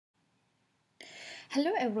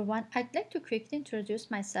Hello everyone, I'd like to quickly introduce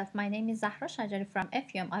myself. My name is Zahra Shajari from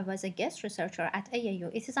FUM. I was a guest researcher at AAU.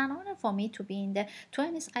 It is an honor for me to be in the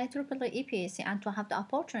 20th IEEE EPEC and to have the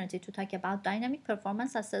opportunity to talk about dynamic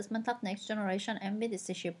performance assessment of next generation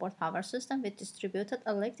NVDC shipboard power system with distributed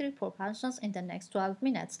electric propulsions in the next 12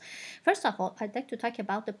 minutes. First of all, I'd like to talk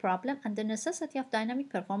about the problem and the necessity of dynamic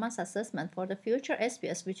performance assessment for the future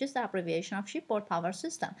SPS, which is the abbreviation of shipboard power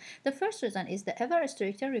system. The first reason is the ever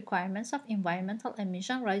stricter requirements of environmental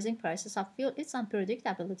emission, rising prices of fuel, its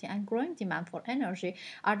unpredictability, and growing demand for energy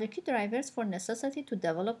are the key drivers for necessity to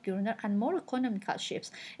develop greener and more economical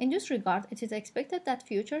ships. In this regard, it is expected that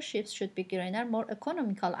future ships should be greener, more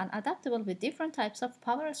economical, and adaptable with different types of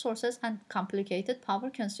power sources and complicated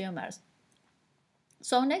power consumers.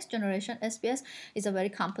 So next generation SPS is a very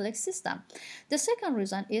complex system. The second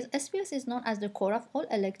reason is SPS is known as the core of all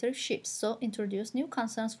electric ships, so introduce new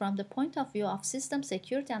concerns from the point of view of system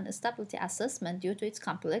security and stability assessment due to its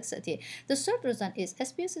complexity. The third reason is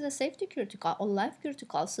SPS is a safety critical or life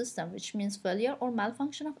critical system, which means failure or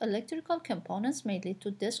malfunction of electrical components may lead to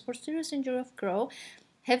death or serious injury of crew,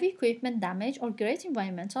 heavy equipment damage, or great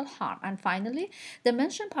environmental harm. And finally, the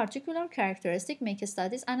mentioned particular characteristic make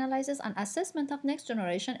studies, analysis, and assessment of next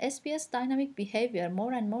generation SPS dynamic behavior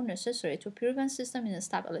more and more necessary to prevent system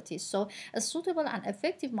instability. So, a suitable and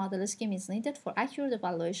effective model scheme is needed for accurate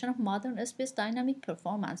evaluation of modern SPS dynamic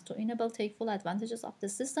performance to enable take full advantages of the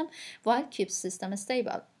system while keep system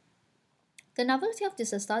stable. The novelty of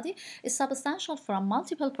this study is substantial from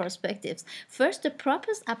multiple perspectives. First, the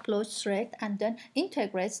proposed approach selects and then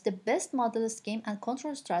integrates the best model scheme and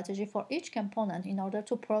control strategy for each component in order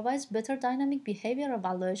to provide better dynamic behavior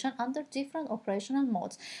evaluation under different operational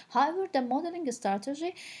modes. However, the modeling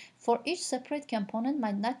strategy for each separate component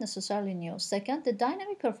might not necessarily new. Second, the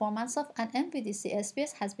dynamic performance of an NVDC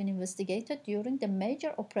SPS has been investigated during the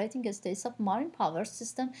major operating states of marine power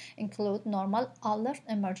system include normal, alert,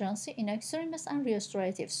 emergency, in extremis, and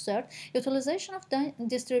restorative. Third, utilization of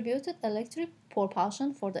distributed electric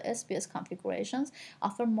propulsion for the SPS configurations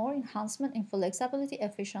offer more enhancement in flexibility,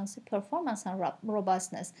 efficiency, performance, and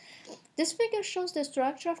robustness. This figure shows the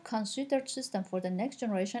structure of considered system for the next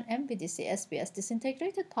generation NVDC SPS. This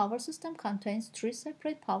integrated power system contains three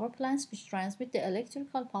separate power plants which transmit the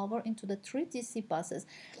electrical power into the three DC buses.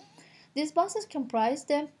 These buses comprise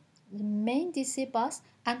the main DC bus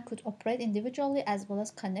and could operate individually as well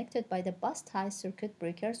as connected by the bus tie circuit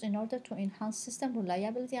breakers in order to enhance system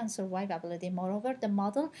reliability and survivability. Moreover, the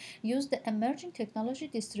model used the emerging technology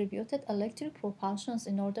distributed electric propulsions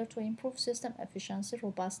in order to improve system efficiency,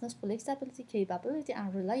 robustness, flexibility, capability,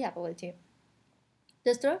 and reliability.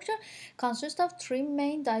 The structure consists of three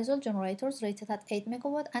main diesel generators rated at 8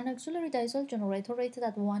 MW, an auxiliary diesel generator rated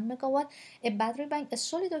at 1 MW, a battery bank, a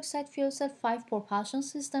solid oxide fuel cell, 5 propulsion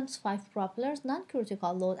systems, 5 propellers,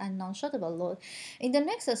 non-critical load, and non-shuttable load. In the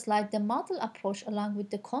next slide, the model approach along with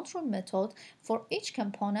the control method for each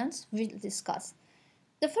component we'll discuss.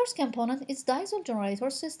 The first component is diesel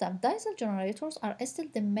generator system. Diesel generators are still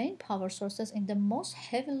the main power sources in the most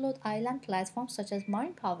heavy load island platforms such as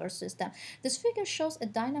marine power system. This figure shows a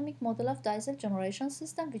dynamic model of diesel generation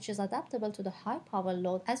system which is adaptable to the high power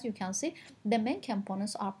load. As you can see, the main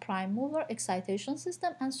components are prime mover, excitation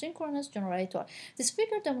system, and synchronous generator. This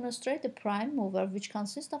figure demonstrates the prime mover, which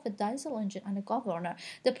consists of a diesel engine and a governor.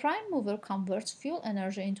 The prime mover converts fuel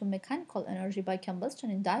energy into mechanical energy by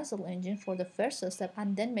combustion in diesel engine for the first step,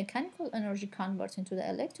 and then mechanical energy converts into the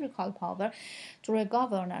electrical power through a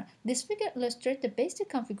governor. This figure illustrates the basic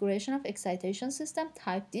configuration of excitation system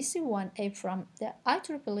type DC-1A from the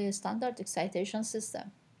IEEE standard excitation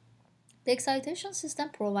system. The excitation system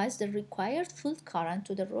provides the required field current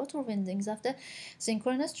to the rotor windings of the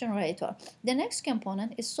synchronous generator. The next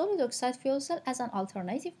component is solid oxide fuel cell as an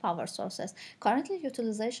alternative power sources. Currently,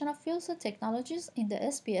 utilization of fuel cell technologies in the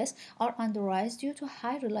SPS are on the rise due to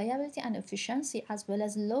high reliability and efficiency as well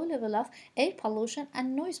as low level of air pollution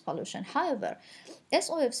and noise pollution. However,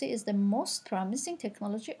 SOFC is the most promising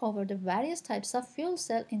technology over the various types of fuel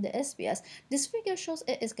cell in the SPS. This figure shows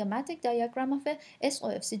a schematic diagram of a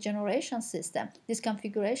SOFC generation system. This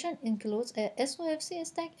configuration includes a SOFC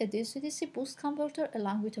stack, a DC-DC boost converter,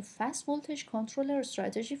 along with a fast voltage controller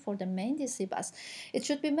strategy for the main DC bus. It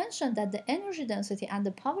should be mentioned that the energy density and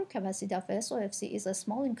the power capacity of SOFC is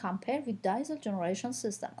small in compared with diesel generation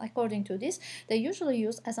system. According to this, they usually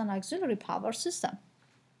use as an auxiliary power system.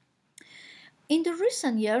 In the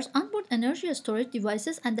recent years, onboard energy storage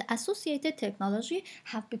devices and the associated technology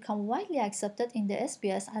have become widely accepted in the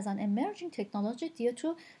SPS as an emerging technology due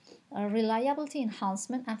to reliability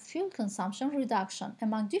enhancement, and fuel consumption reduction.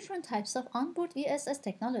 Among different types of onboard ESS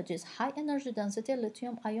technologies, high energy density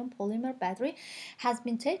lithium-ion polymer battery has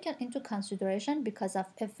been taken into consideration because of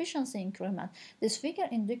efficiency increment. This figure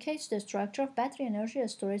indicates the structure of battery energy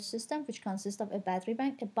storage system, which consists of a battery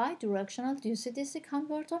bank, a bidirectional DC-DC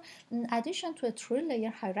converter, in addition to a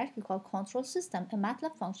three-layer hierarchical control system. A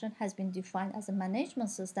MATLAB function has been defined as a management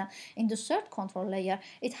system. In the third control layer,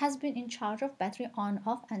 it has been in charge of battery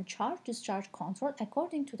on-off and charge-discharge control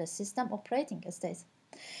according to the system operating states.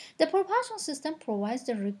 The propulsion system provides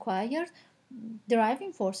the required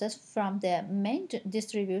driving forces from the main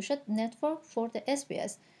distribution network for the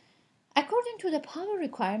SPS. According to the power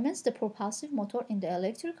requirements, the propulsive motor in the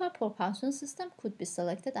electrical propulsion system could be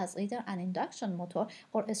selected as either an induction motor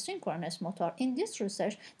or a synchronous motor. In this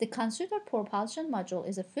research, the considered propulsion module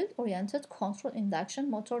is a field-oriented control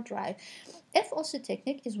induction motor drive. FOC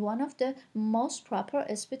technique is one of the most proper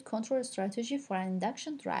speed control strategy for an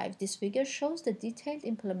induction drive. This figure shows the detailed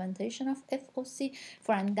implementation of FOC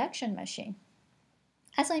for an induction machine.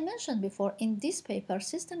 As I mentioned before, in this paper,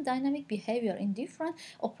 system dynamic behavior in different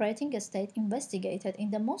operating states investigated.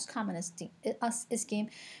 In the most common scheme,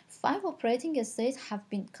 5 operating states have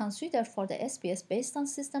been considered for the SPS based on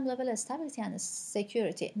system level stability and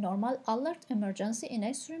security: normal, alert, emergency, in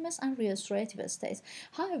extremis, and restorative states.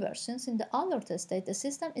 However, since in the alert state the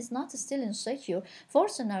system is not still insecure, 4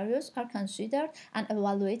 scenarios are considered and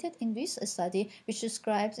evaluated in this study, which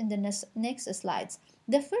describes in the next slides.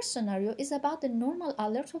 The first scenario is about the normal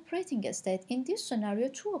alert operating state. In this scenario,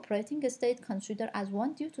 2 operating states considered as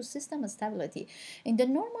one due to system stability. In the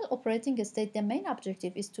normal operating state, the main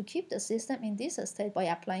objective is to keep the system in this state by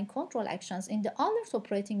applying control actions. In the alert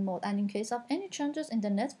operating mode, and in case of any changes in the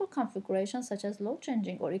network configuration such as load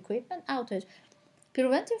changing or equipment outage,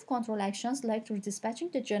 preventive control actions like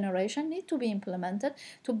redispatching the generation need to be implemented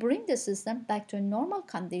to bring the system back to a normal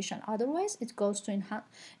condition. Otherwise, it goes to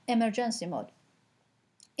emergency mode.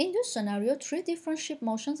 In this scenario, 3 different ship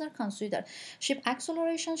motions are considered: ship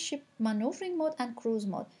acceleration, ship maneuvering mode, and cruise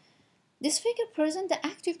mode. This figure presents the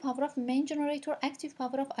active power of main generator, active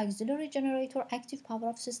power of auxiliary generator, active power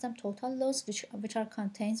of system total loads, which are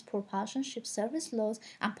contains propulsion, ship service loads,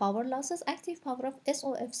 and power losses, active power of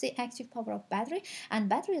SOFC, active power of battery, and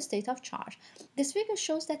battery state of charge. This figure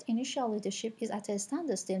shows that initially the ship is at a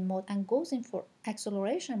standstill mode and goes in for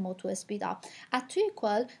acceleration mode to speed up. At t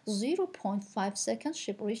equal 0.5 seconds,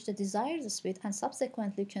 ship reaches the desired speed and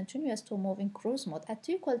subsequently continues to move in cruise mode. At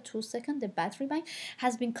t equal 2 seconds, the battery bank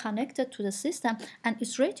has been connected to the system and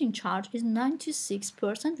its rating charge is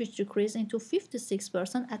 96%, which decreased into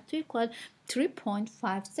 56% at t equal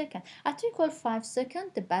 3.5 seconds. At t equal 5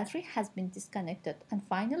 seconds, the battery has been disconnected. And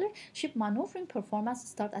finally, ship maneuvering performance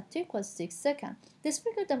starts at t equal 6 seconds. This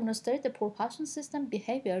figure demonstrates the propulsion system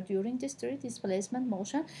behavior during this 3 displacement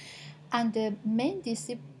motion and the main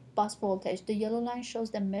DC bus voltage. The yellow line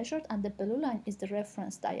shows the measured and the blue line is the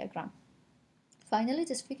reference diagram. Finally,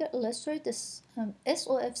 this figure illustrates the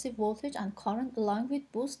SOFC voltage and current along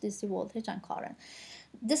with boost DC voltage and current.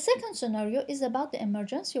 The second scenario is about the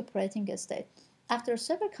emergency operating state. After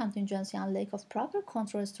severe contingency and lack of proper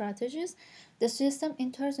control strategies, the system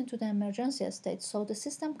enters into the emergency state. So the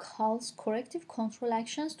system calls corrective control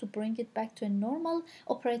actions to bring it back to a normal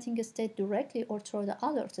operating state directly or through the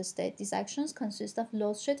alert state. These actions consist of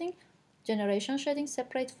load shedding, generation shedding,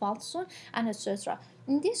 separate fault zone, and etc.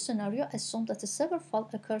 In this scenario, assume that a severe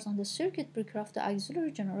fault occurs on the circuit breaker of the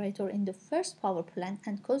auxiliary generator in the first power plant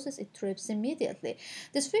and causes it trips immediately.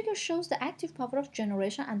 This figure shows the active power of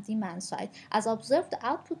generation and demand side. As observed, the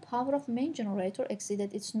output power of main generator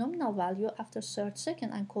exceeded its nominal value after 3rd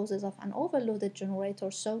second and causes of an overloaded generator,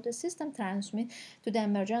 so the system transmits to the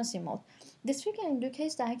emergency mode. This figure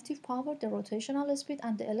indicates the active power, the rotational speed,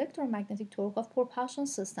 and the electromagnetic torque of propulsion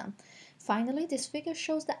system. Finally, this figure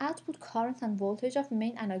shows the output current and voltage of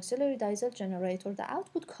main and auxiliary diesel generator. The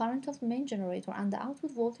output current of main generator and the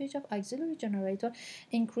output voltage of auxiliary generator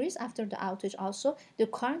increased after the outage. Also, the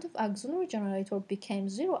current of auxiliary generator became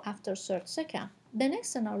 0 after 3rd second. The next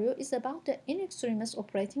scenario is about the in extremis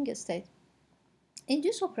operating state. In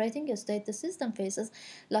this operating state, the system faces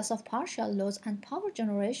loss of partial loads and power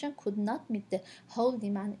generation could not meet the whole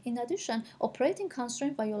demand. In addition, operating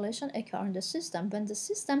constraint violation occur in the system. When the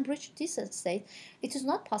system reaches this state, it is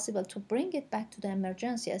not possible to bring it back to the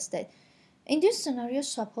emergency state. In this scenario,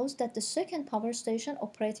 suppose that the second power station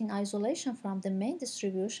operates in isolation from the main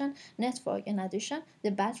distribution network. In addition,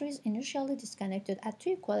 the battery is initially disconnected. At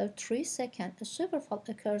t equals 3 seconds, a superfault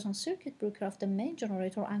occurs on circuit breaker of the main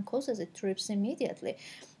generator and causes it trips immediately.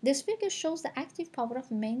 This figure shows the active power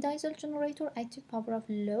of main diesel generator, active power of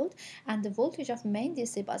load, and the voltage of main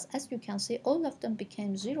DC bus. As you can see, all of them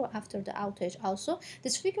became zero after the outage. Also,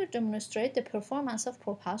 this figure demonstrates the performance of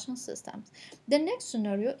propulsion systems. The next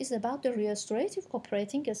scenario is about the restorative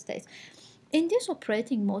operating state. In this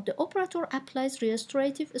operating mode, the operator applies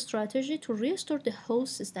restorative strategy to restore the whole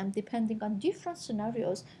system. Depending on different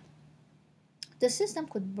scenarios, the system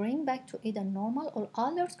could bring back to either normal or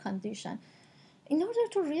alert condition. In order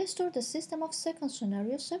to restore the system of second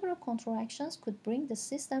scenario, several control actions could bring the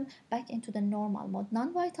system back into the normal mode.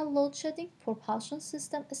 Non-vital load shedding, propulsion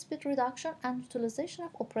system speed reduction, and utilization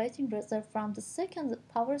of operating reserve from the second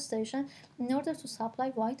power station in order to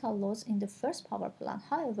supply vital loads in the first power plant.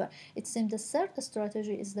 However, it seems the third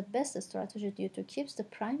strategy is the best strategy due to keeps the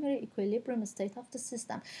primary equilibrium state of the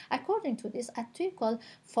system. According to this, at t equals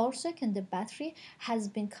 4 seconds, the battery has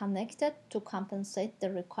been connected to compensate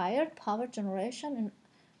the required power generation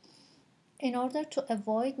in order to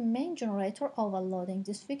avoid main generator overloading.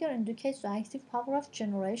 This figure indicates the active power of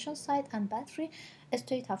generation side and battery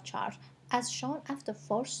state of charge. As shown, after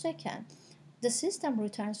 4 seconds, the system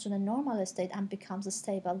returns to the normal state and becomes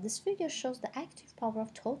stable. This figure shows the active power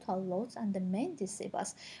of total loads and the main DC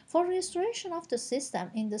bus. For restoration of the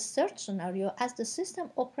system in the third scenario, as the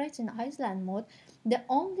system operates in island mode, the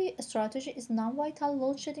only strategy is non-vital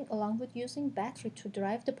load shedding along with using battery to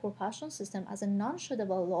drive the propulsion system as a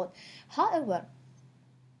non-sheddable load. However,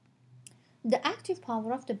 the active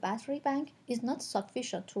power of the battery bank is not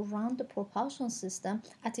sufficient to run the propulsion system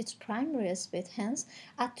at its primary speed. Hence,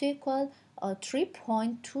 at t equals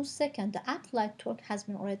 3.2 seconds, the applied torque has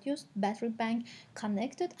been reduced, battery bank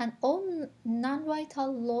connected, and all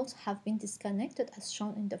non-vital loads have been disconnected as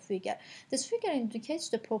shown in the figure. This figure indicates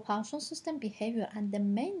the propulsion system behavior and the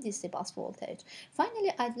main DC bus voltage.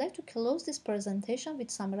 Finally, I'd like to close this presentation with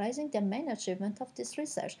summarizing the main achievement of this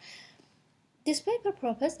research. This paper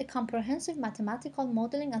proposed a comprehensive mathematical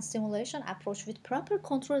modeling and simulation approach with proper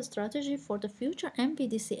control strategy for the future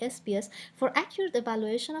MVDC SPS for accurate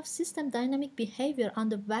evaluation of system dynamic behavior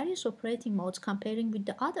under various operating modes. Comparing with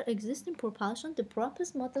the other existing propulsion, the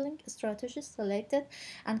proposed modeling strategy selected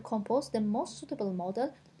and composed the most suitable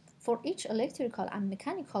model for each electrical and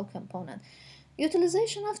mechanical component.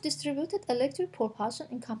 Utilization of distributed electric propulsion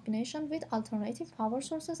in combination with alternative power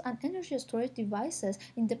sources and energy storage devices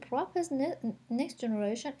in the proposed next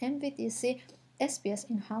generation MVDC SPS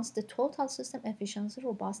enhanced the total system efficiency,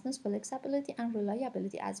 robustness, flexibility, and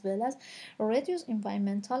reliability, as well as reduce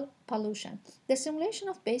environmental pollution. The simulation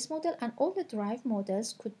of base model and all the drive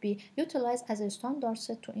models could be utilized as a standard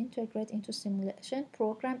set to integrate into simulation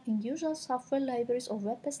program in usual software libraries or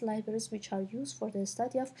web-based libraries which are used for the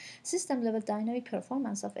study of system-level dynamic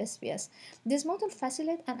performance of SPS. This model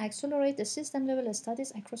facilitates and accelerates the system-level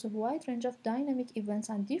studies across a wide range of dynamic events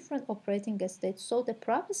and different operating states, so the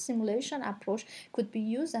proper simulation approach could be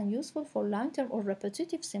used and useful for long-term or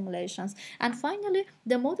repetitive simulations. And finally,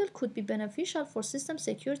 the model could be beneficial for system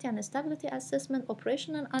security and stability assessment,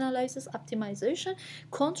 operational analysis, optimization,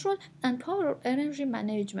 control, and power or energy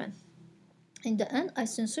management. In the end, I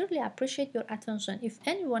sincerely appreciate your attention. If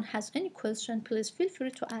anyone has any question, please feel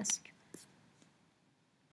free to ask.